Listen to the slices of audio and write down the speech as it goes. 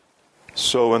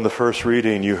So in the first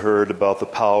reading, you heard about the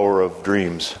power of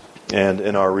dreams. And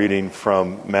in our reading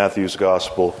from Matthew's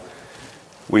Gospel,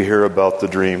 we hear about the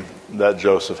dream that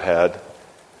Joseph had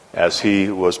as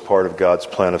he was part of God's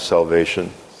plan of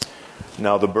salvation.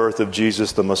 Now, the birth of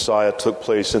Jesus, the Messiah, took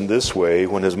place in this way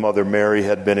when his mother Mary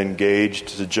had been engaged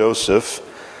to Joseph.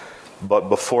 But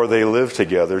before they lived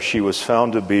together, she was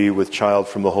found to be with child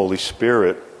from the Holy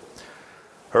Spirit.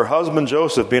 Her husband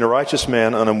Joseph, being a righteous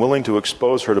man and unwilling to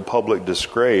expose her to public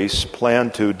disgrace,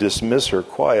 planned to dismiss her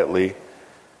quietly.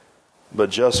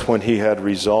 But just when he had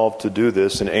resolved to do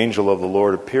this, an angel of the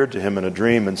Lord appeared to him in a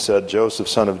dream and said, "Joseph,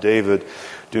 son of David,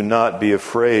 do not be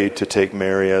afraid to take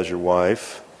Mary as your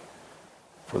wife,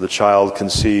 for the child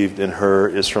conceived in her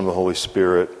is from the Holy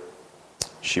Spirit.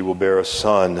 She will bear a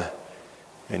son,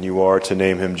 and you are to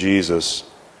name him Jesus,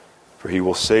 for he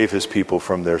will save his people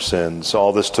from their sins."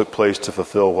 All this took place to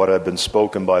fulfill what had been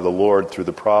spoken by the Lord through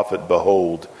the prophet.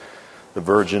 "Behold, the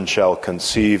virgin shall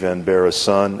conceive and bear a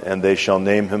son, and they shall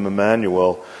name him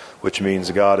Emmanuel," which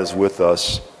means God is with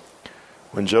us.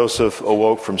 When Joseph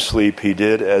awoke from sleep, he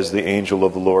did as the angel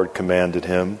of the Lord commanded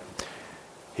him.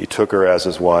 He took her as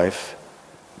his wife,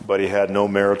 but he had no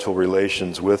marital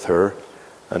relations with her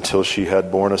until she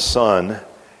had borne a son,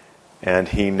 and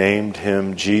he named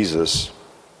him Jesus.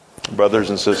 Brothers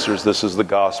and sisters, this is the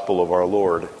gospel of our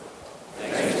Lord.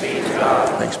 Thanks be to God.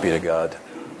 Thanks be to God.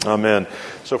 Amen.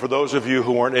 So for those of you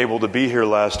who weren't able to be here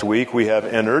last week, we have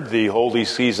entered the holy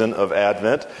season of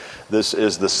Advent. This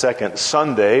is the second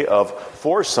Sunday of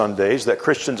 4 Sundays that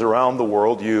Christians around the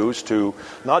world use to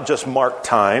not just mark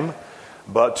time,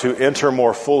 but to enter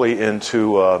more fully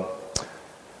into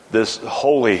this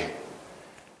holy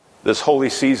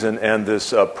season and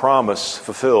this promise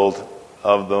fulfilled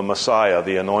of the Messiah,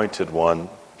 the Anointed One,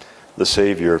 the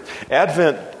Savior.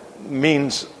 Advent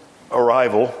means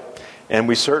arrival, and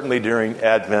we certainly during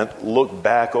Advent look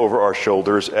back over our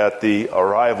shoulders at the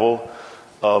arrival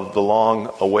of the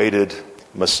long-awaited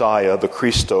Messiah, the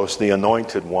Christos, the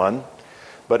Anointed One.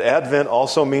 But Advent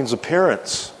also means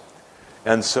appearance.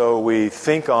 And so we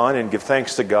think on and give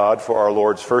thanks to God for our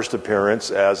Lord's first appearance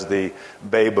as the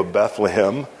babe of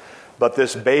Bethlehem. But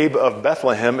this babe of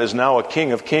Bethlehem is now a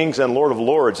King of Kings and Lord of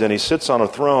Lords, and he sits on a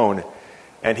throne,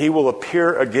 and he will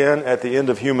appear again at the end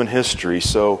of human history.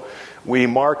 So we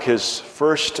mark his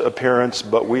first appearance,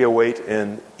 but we await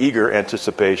in eager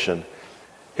anticipation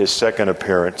his second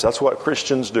appearance. That's what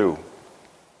Christians do.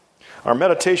 Our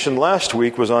meditation last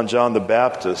week was on John the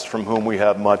Baptist, from whom we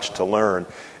have much to learn.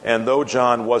 And though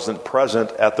John wasn't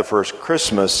present at the first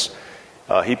Christmas,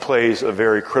 he plays a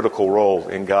very critical role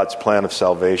in God's plan of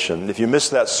salvation. If you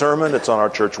missed that sermon, it's on our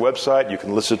church website. You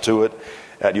can listen to it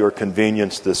at your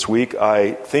convenience this week.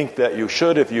 I think that you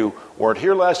should if you weren't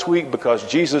here last week, because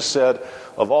Jesus said,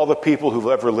 of all the people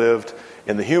who've ever lived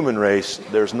in the human race,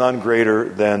 there's none greater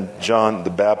than John the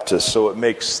Baptist. So it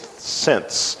makes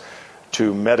sense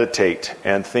to meditate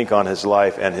and think on his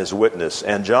life and his witness.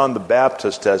 And John the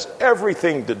Baptist has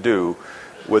everything to do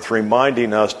with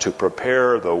reminding us to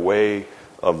prepare the way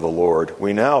of the Lord.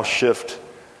 We now shift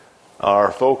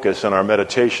our focus and our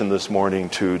meditation this morning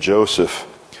to Joseph.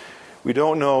 We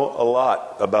don't know a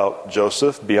lot about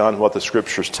Joseph beyond what the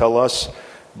scriptures tell us,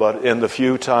 but in the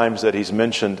few times that he's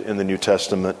mentioned in the New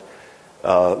Testament,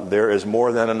 there is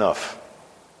more than enough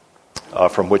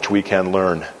from which we can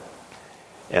learn,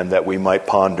 and that we might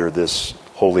ponder this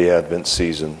holy Advent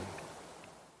season.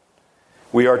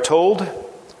 We are told,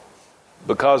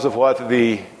 because of what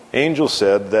the angel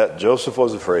said, that Joseph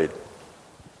was afraid.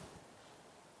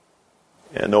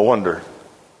 And no wonder.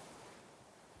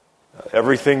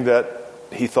 Everything that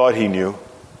he thought he knew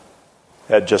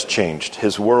had just changed.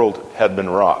 His world had been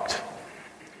rocked.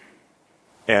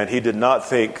 And he did not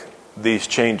think these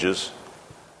changes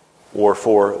were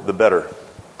for the better,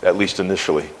 at least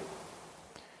initially.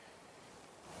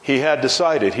 He had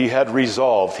decided, he had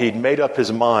resolved, he'd made up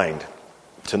his mind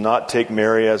to not take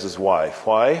Mary as his wife.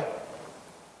 Why?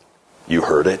 You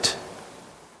heard it.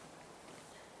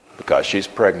 Because she's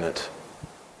pregnant.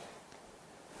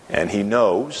 And he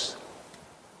knows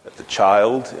that the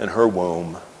child in her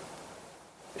womb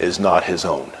is not his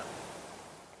own.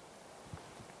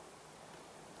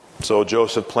 So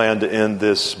Joseph planned to end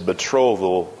this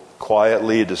betrothal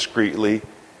quietly, discreetly,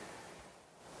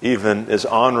 even as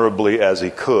honorably as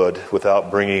he could, without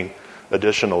bringing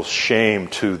additional shame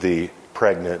to the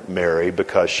pregnant Mary,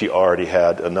 because she already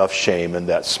had enough shame in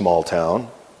that small town.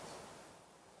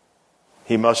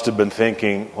 He must have been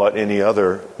thinking what any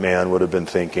other man would have been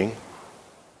thinking.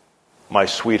 My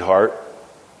sweetheart,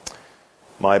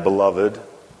 my beloved,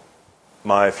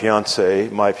 my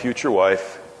fiancée, my future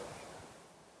wife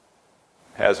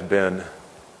has been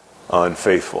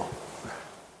unfaithful.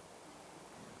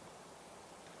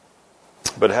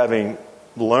 But having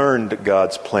learned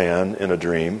God's plan in a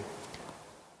dream,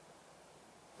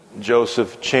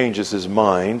 Joseph changes his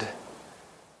mind,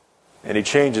 and he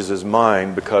changes his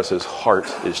mind because his heart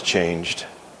is changed.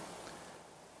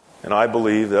 And I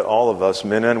believe that all of us,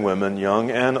 men and women, young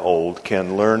and old,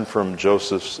 can learn from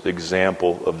Joseph's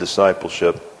example of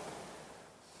discipleship.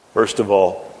 First of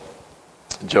all,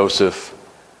 Joseph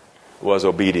was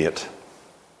obedient.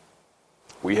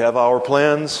 We have our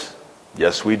plans.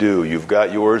 Yes, we do. You've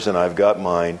got yours and I've got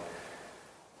mine.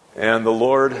 And the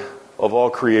Lord of all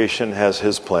creation has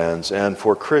His plans. And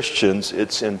for Christians,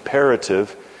 it's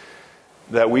imperative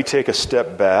that we take a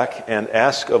step back and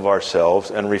ask of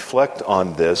ourselves and reflect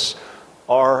on this.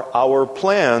 Are our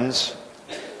plans,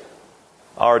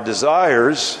 our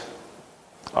desires,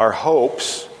 our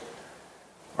hopes,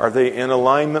 are they in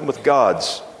alignment with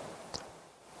God's?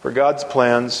 For God's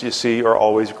plans, you see, are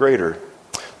always greater.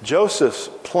 Joseph's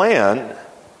plan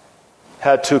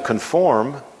had to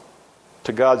conform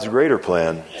to God's greater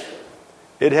plan.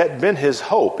 It had been his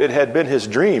hope. It had been his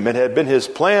dream. It had been his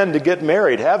plan to get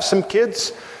married, have some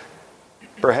kids,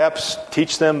 perhaps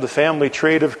teach them the family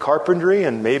trade of carpentry,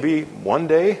 and maybe one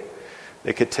day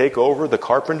they could take over the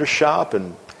carpenter shop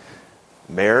and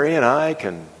Mary and I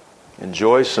can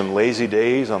enjoy some lazy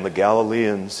days on the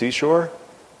Galilean seashore.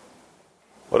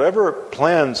 Whatever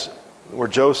plans were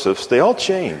Joseph's, they all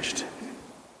changed.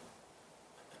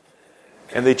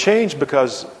 And they changed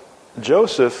because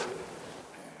Joseph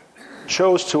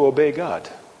chose to obey God.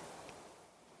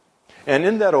 And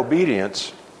in that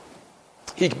obedience,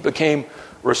 he became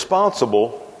responsible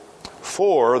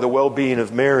for the well-being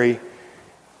of Mary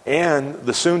and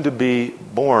the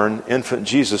soon-to-be-born infant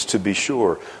Jesus, to be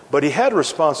sure. But he had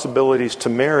responsibilities to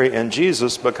Mary and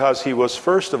Jesus because he was,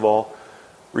 first of all,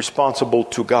 responsible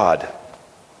to God.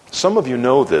 Some of you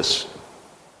know this.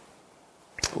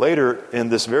 Later in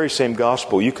this very same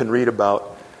gospel, you can read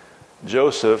about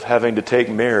Joseph having to take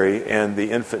Mary and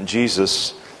the infant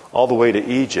Jesus all the way to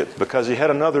Egypt because he had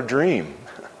another dream.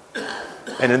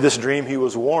 And in this dream he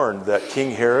was warned that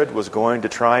King Herod was going to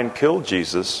try and kill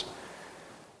Jesus.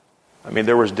 I mean,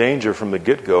 there was danger from the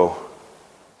get-go.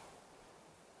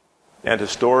 And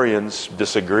historians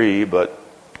disagree, but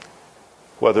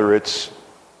whether it's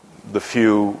the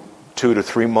few 2 to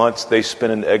 3 months they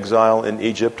spent in exile in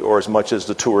Egypt, or as much as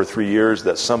the 2 or 3 years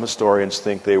that some historians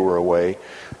think they were away,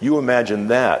 you imagine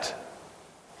that.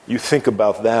 You think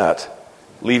about that.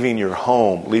 Leaving your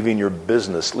home, leaving your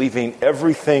business, leaving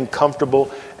everything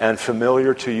comfortable and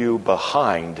familiar to you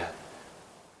behind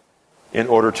in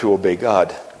order to obey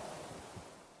God.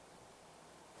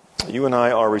 You and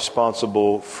I are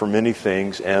responsible for many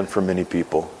things and for many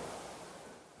people.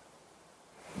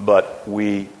 But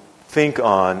we think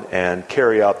on and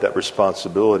carry out that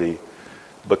responsibility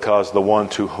because the one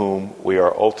to whom we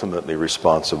are ultimately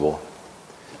responsible.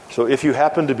 So if you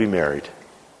happen to be married,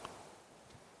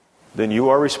 then you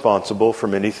are responsible for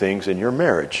many things in your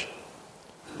marriage.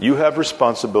 You have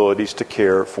responsibilities to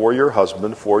care for your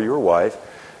husband, for your wife,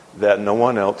 that no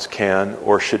one else can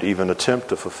or should even attempt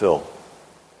to fulfill.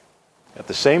 At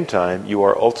the same time, you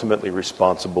are ultimately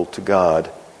responsible to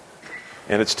God.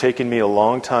 And it's taken me a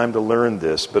long time to learn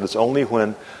this, but it's only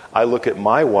when I look at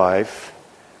my wife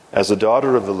as a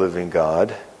daughter of the living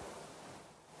God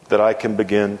that I can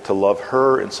begin to love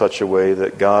her in such a way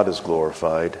that God is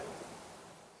glorified.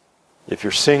 If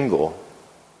you're single,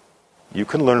 you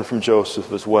can learn from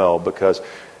Joseph as well, because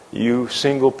you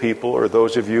single people, or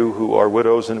those of you who are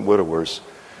widows and widowers,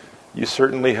 you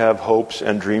certainly have hopes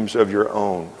and dreams of your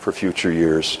own for future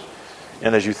years.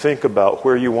 And as you think about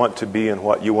where you want to be and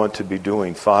what you want to be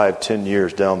doing 5, 10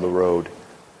 years down the road,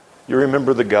 you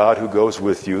remember the God who goes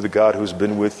with you, the God who's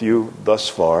been with you thus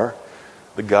far,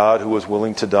 the God who was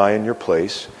willing to die in your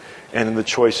place, and in the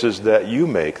choices that you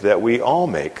make, that we all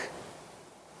make.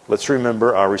 Let's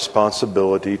remember our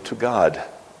responsibility to God.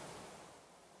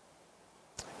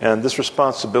 And this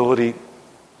responsibility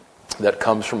that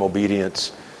comes from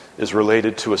obedience is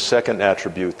related to a second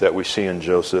attribute that we see in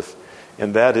Joseph,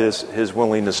 and that is his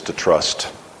willingness to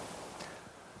trust.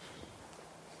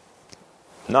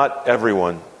 Not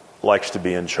everyone likes to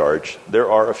be in charge.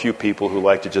 There are a few people who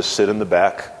like to just sit in the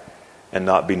back and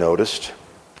not be noticed.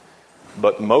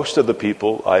 But most of the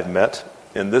people I've met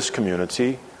in this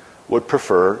community would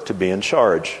prefer to be in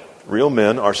charge. Real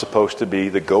men are supposed to be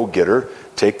the go-getter,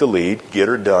 take the lead, get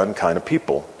her done kind of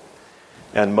people.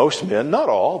 And most men, not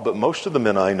all, but most of the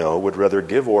men I know would rather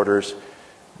give orders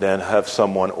than have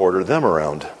someone order them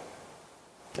around.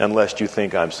 Unless you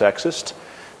think I'm sexist,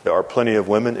 There are plenty of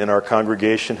women in our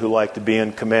congregation who like to be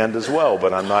in command as well,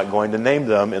 but I'm not going to name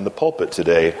them in the pulpit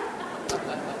today.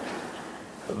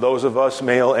 Those of us,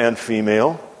 male and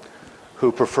female,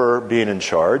 who prefer being in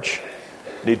charge,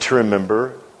 need to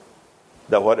remember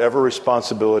that whatever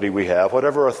responsibility we have,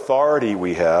 whatever authority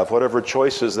we have, whatever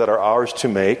choices that are ours to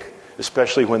make,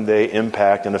 especially when they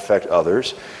impact and affect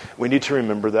others, we need to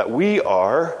remember that we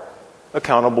are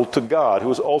accountable to God,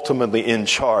 who is ultimately in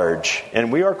charge.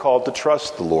 And we are called to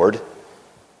trust the Lord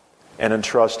and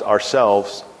entrust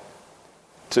ourselves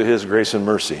to His grace and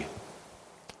mercy.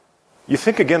 You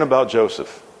think again about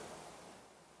Joseph.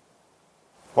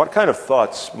 What kind of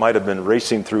thoughts might have been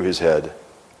racing through his head?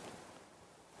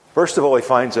 First of all, he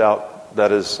finds out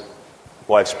that his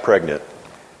wife's pregnant.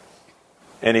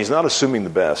 And he's not assuming the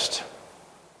best.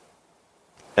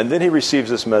 And then he receives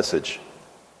this message.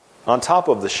 On top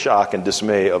of the shock and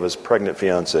dismay of his pregnant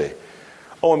fiancée.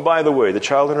 Oh, and by the way, the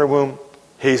child in her womb,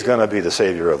 he's going to be the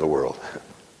Savior of the world.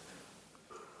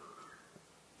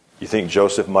 You think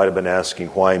Joseph might have been asking,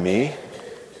 why me?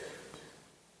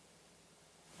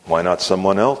 Why not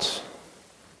someone else?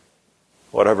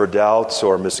 Whatever doubts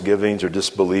or misgivings or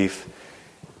disbelief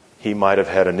he might have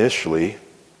had initially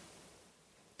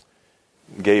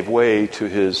gave way to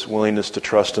his willingness to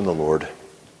trust in the Lord.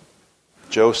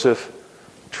 Joseph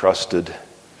trusted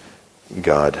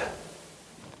God.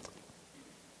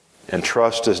 And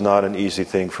trust is not an easy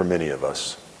thing for many of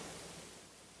us,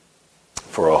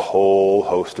 for a whole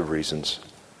host of reasons.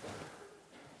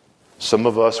 Some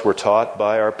of us were taught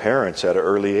by our parents at an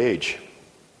early age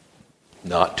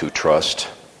not to trust.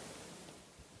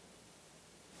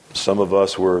 Some of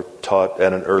us were taught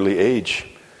at an early age,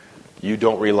 you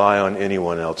don't rely on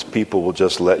anyone else. People will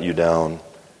just let you down.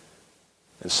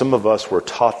 And some of us were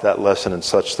taught that lesson in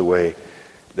such the way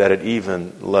that it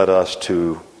even led us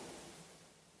to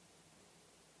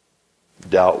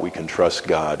doubt we can trust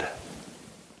God.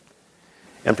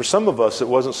 And for some of us, it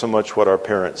wasn't so much what our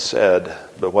parents said,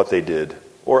 but what they did,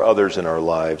 or others in our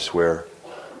lives, where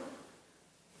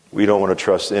we don't want to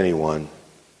trust anyone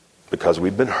because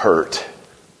we've been hurt,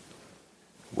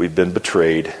 we've been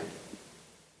betrayed,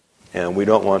 and we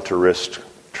don't want to risk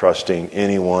trusting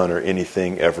anyone or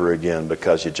anything ever again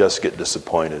because you just get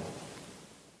disappointed.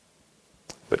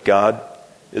 But God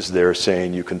is there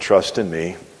saying, you can trust in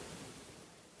me.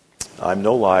 I'm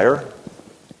no liar.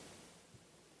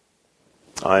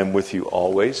 I am with you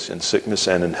always in sickness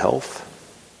and in health.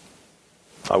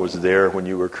 I was there when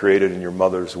you were created in your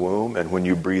mother's womb, and when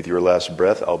you breathe your last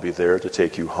breath, I'll be there to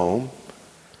take you home.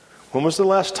 When was the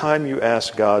last time you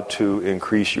asked God to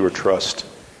increase your trust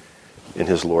in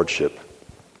His Lordship?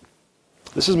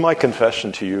 This is my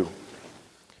confession to you.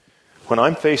 When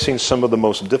I'm facing some of the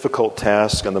most difficult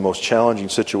tasks and the most challenging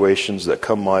situations that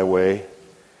come my way,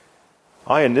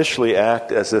 I initially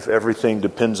act as if everything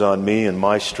depends on me and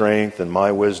my strength and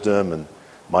my wisdom and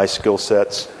my skill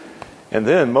sets. And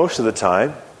then, most of the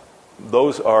time,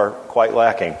 those are quite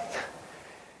lacking.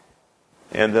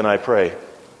 And then I pray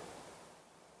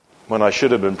when I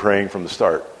should have been praying from the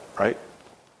start, right?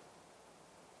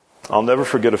 I'll never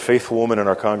forget a faithful woman in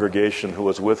our congregation who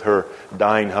was with her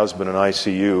dying husband in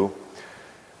ICU.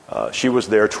 She was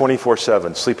there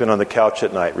 24/7, sleeping on the couch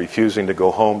at night, refusing to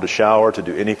go home to shower, to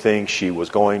do anything. She was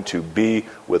going to be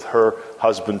with her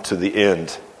husband to the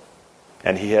end.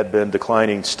 And he had been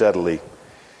declining steadily.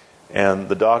 And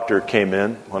the doctor came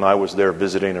in when I was there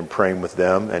visiting and praying with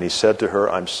them, and he said to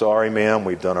her, I'm sorry, ma'am,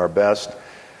 we've done our best.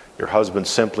 Your husband's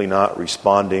simply not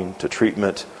responding to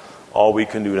treatment. All we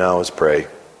can do now is pray.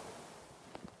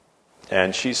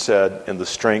 And she said, in the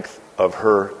strength of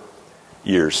her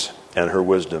years and her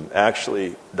wisdom,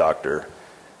 actually, doctor,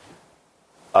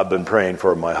 I've been praying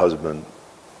for my husband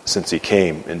since he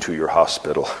came into your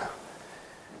hospital.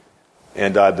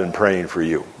 And I've been praying for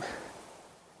you.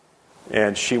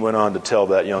 And she went on to tell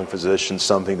that young physician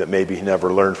something that maybe he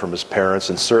never learned from his parents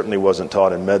and certainly wasn't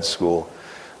taught in med school,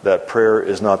 that prayer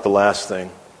is not the last thing,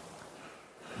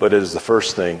 but it is the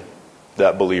first thing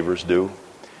that believers do.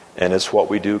 And it's what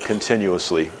we do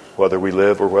continuously, whether we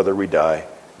live or whether we die,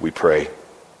 we pray.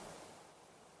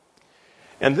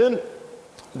 And then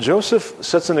Joseph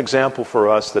sets an example for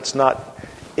us that's not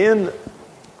in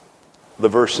the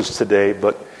verses today,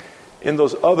 but in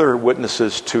those other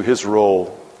witnesses to his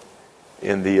role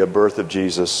in the birth of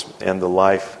Jesus and the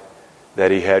life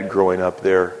that he had growing up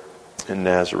there in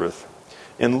Nazareth.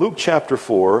 In Luke chapter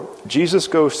 4, Jesus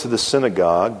goes to the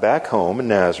synagogue back home in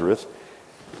Nazareth,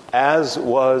 as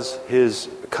was his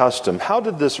custom. How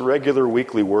did this regular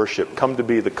weekly worship come to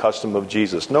be the custom of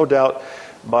Jesus? No doubt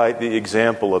by the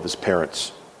example of his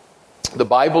parents. The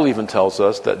Bible even tells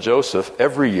us that Joseph,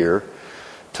 every year,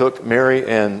 took Mary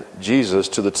and Jesus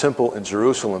to the temple in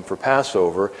Jerusalem for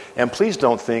Passover. And please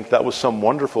don't think that was some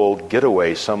wonderful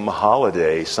getaway, some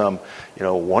holiday, some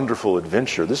wonderful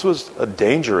adventure. This was a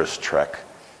dangerous trek.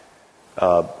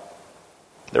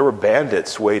 There were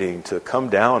bandits waiting to come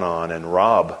down on and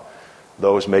rob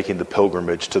those making the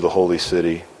pilgrimage to the holy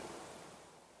city.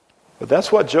 But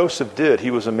that's what Joseph did.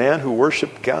 He was a man who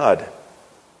worshiped God.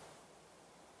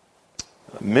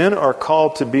 Men are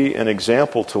called to be an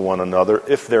example to one another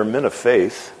if they're men of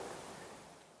faith,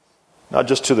 not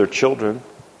just to their children,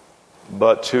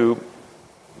 but to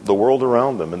the world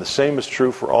around them. And the same is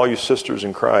true for all you sisters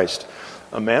in Christ.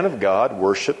 A man of God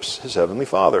worships his heavenly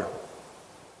Father.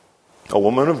 A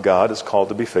woman of God is called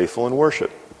to be faithful in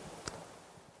worship.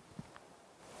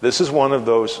 This is one of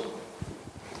those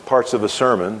parts of a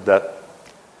sermon that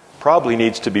probably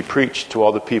needs to be preached to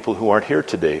all the people who aren't here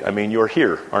today. I mean, you're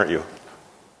here, aren't you?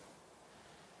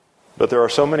 But there are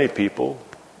so many people,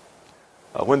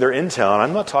 when they're in town,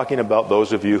 I'm not talking about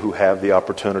those of you who have the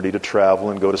opportunity to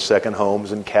travel and go to second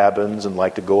homes and cabins and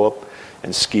like to go up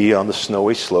and ski on the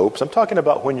snowy slopes. I'm talking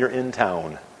about when you're in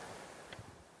town.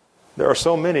 There are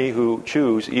so many who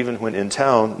choose, even when in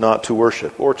town, not to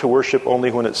worship, or to worship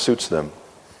only when it suits them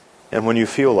and when you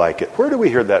feel like it. Where do we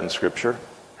hear that in Scripture?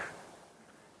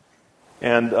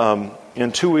 And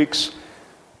in 2 weeks,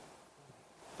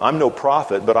 I'm no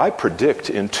prophet, but I predict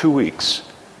in 2 weeks,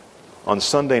 on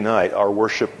Sunday night, our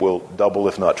worship will double,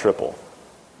 if not triple.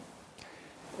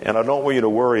 And I don't want you to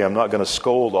worry, I'm not going to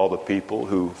scold all the people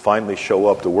who finally show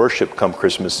up to worship come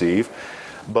Christmas Eve.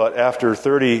 But after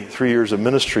 33 years of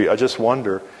ministry, I just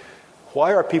wonder,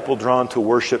 why are people drawn to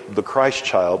worship the Christ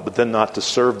child, but then not to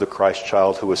serve the Christ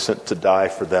child who was sent to die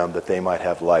for them that they might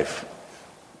have life?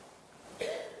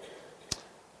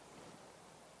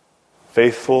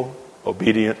 Faithful,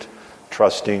 obedient,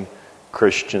 trusting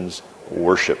Christians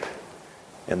worship.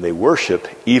 And they worship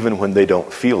even when they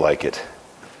don't feel like it.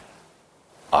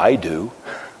 I do.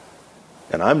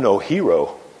 And I'm no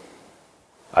hero.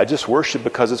 I just worship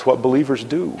because it's what believers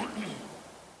do.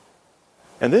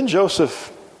 And then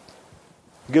Joseph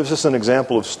gives us an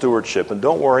example of stewardship. And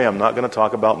don't worry, I'm not going to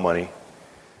talk about money.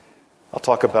 I'll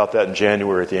talk about that in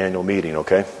January at the annual meeting,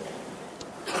 okay?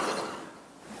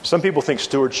 Some people think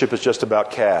stewardship is just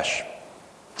about cash.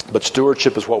 But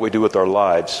stewardship is what we do with our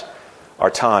lives, our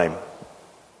time.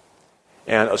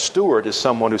 And a steward is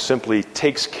someone who simply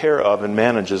takes care of and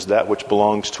manages that which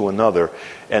belongs to another.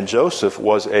 And Joseph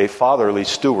was a fatherly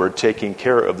steward taking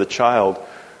care of the child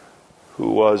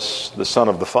who was the son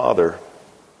of the father,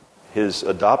 his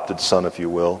adopted son, if you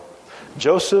will.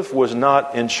 Joseph was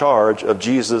not in charge of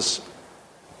Jesus'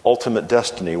 ultimate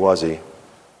destiny, was he?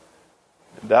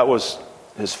 That was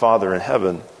his Father in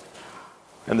heaven.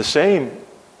 And the same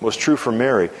was true for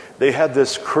Mary. They had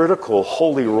this critical,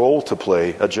 holy role to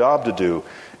play, a job to do,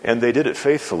 and they did it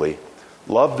faithfully.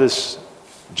 Love this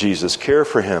Jesus, care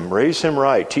for him, raise him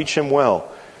right, teach him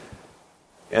well,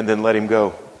 and then let him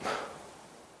go.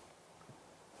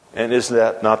 And is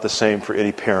that not the same for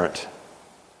any parent?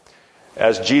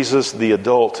 As Jesus, the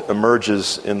adult,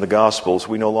 emerges in the Gospels,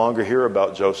 we no longer hear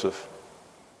about Joseph.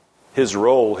 His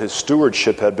role, his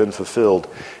stewardship had been fulfilled.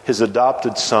 His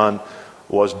adopted son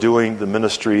was doing the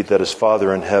ministry that his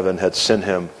Father in heaven had sent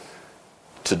him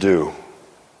to do.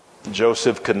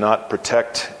 Joseph could not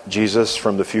protect Jesus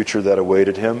from the future that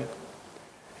awaited him.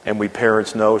 And we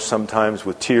parents know sometimes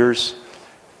with tears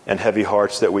and heavy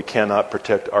hearts that we cannot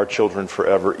protect our children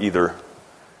forever either.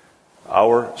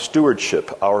 Our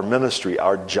stewardship, our ministry,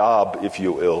 our job, if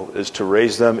you will, is to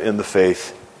raise them in the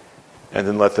faith and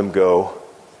then let them go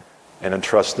and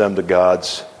entrust them to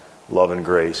God's love and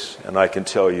grace. And I can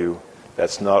tell you,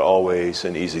 that's not always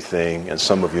an easy thing, and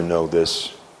some of you know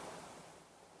this.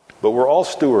 But we're all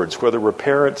stewards, whether we're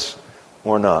parents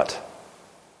or not.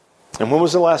 And when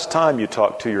was the last time you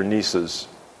talked to your nieces,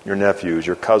 your nephews,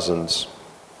 your cousins,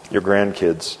 your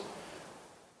grandkids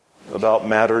about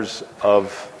matters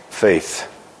of faith?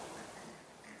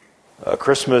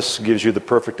 Christmas gives you the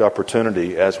perfect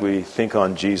opportunity as we think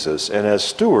on Jesus. And as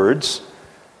stewards,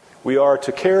 we are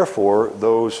to care for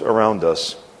those around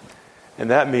us. And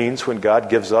that means when God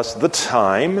gives us the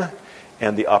time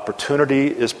and the opportunity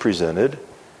is presented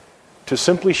to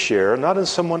simply share, not in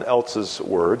someone else's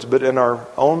words, but in our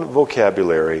own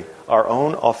vocabulary, our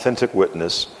own authentic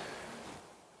witness,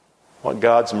 what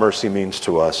God's mercy means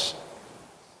to us,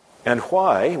 and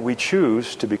why we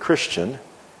choose to be Christian,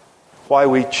 why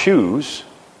we choose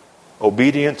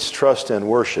obedience, trust, and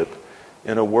worship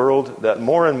in a world that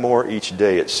more and more each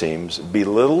day, it seems,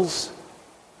 belittles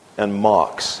and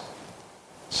mocks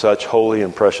such holy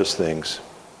and precious things.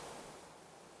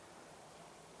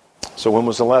 So when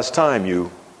was the last time you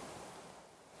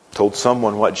told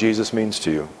someone what Jesus means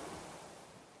to you?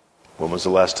 When was the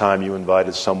last time you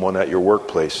invited someone at your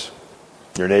workplace,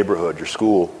 your neighborhood, your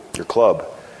school, your club,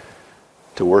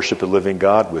 to worship the living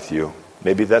God with you?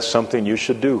 Maybe that's something you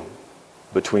should do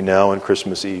between now and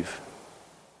Christmas Eve.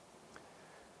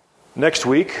 Next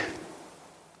week,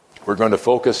 we're going to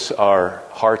focus our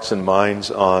hearts and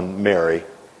minds on Mary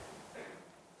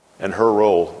and her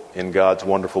role in God's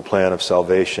wonderful plan of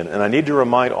salvation. And I need to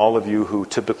remind all of you who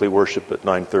typically worship at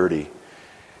 9:30,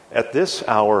 at this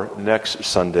hour next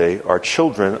Sunday, our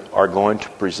children are going to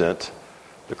present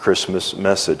the Christmas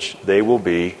message. They will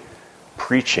be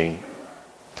preaching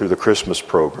through the Christmas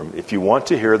program. If you want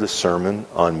to hear the sermon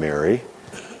on Mary,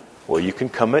 well, you can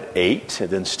come at 8 and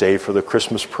then stay for the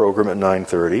Christmas program at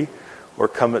 9:30, or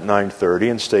come at 9:30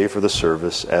 and stay for the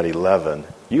service at 11.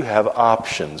 You have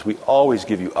options. We always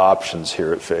give you options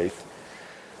here at Faith.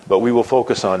 But we will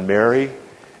focus on Mary,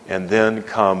 and then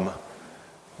come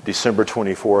December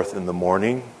 24th in the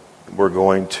morning, we're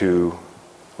going to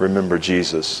remember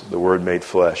Jesus, the Word made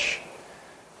flesh,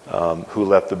 who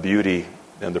left the beauty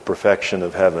and the perfection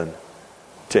of heaven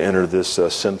to enter this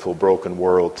sinful, broken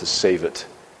world to save it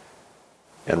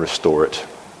and restore it.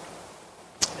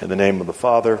 In the name of the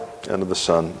Father, and of the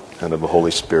Son, and of the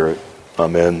Holy Spirit.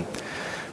 Amen.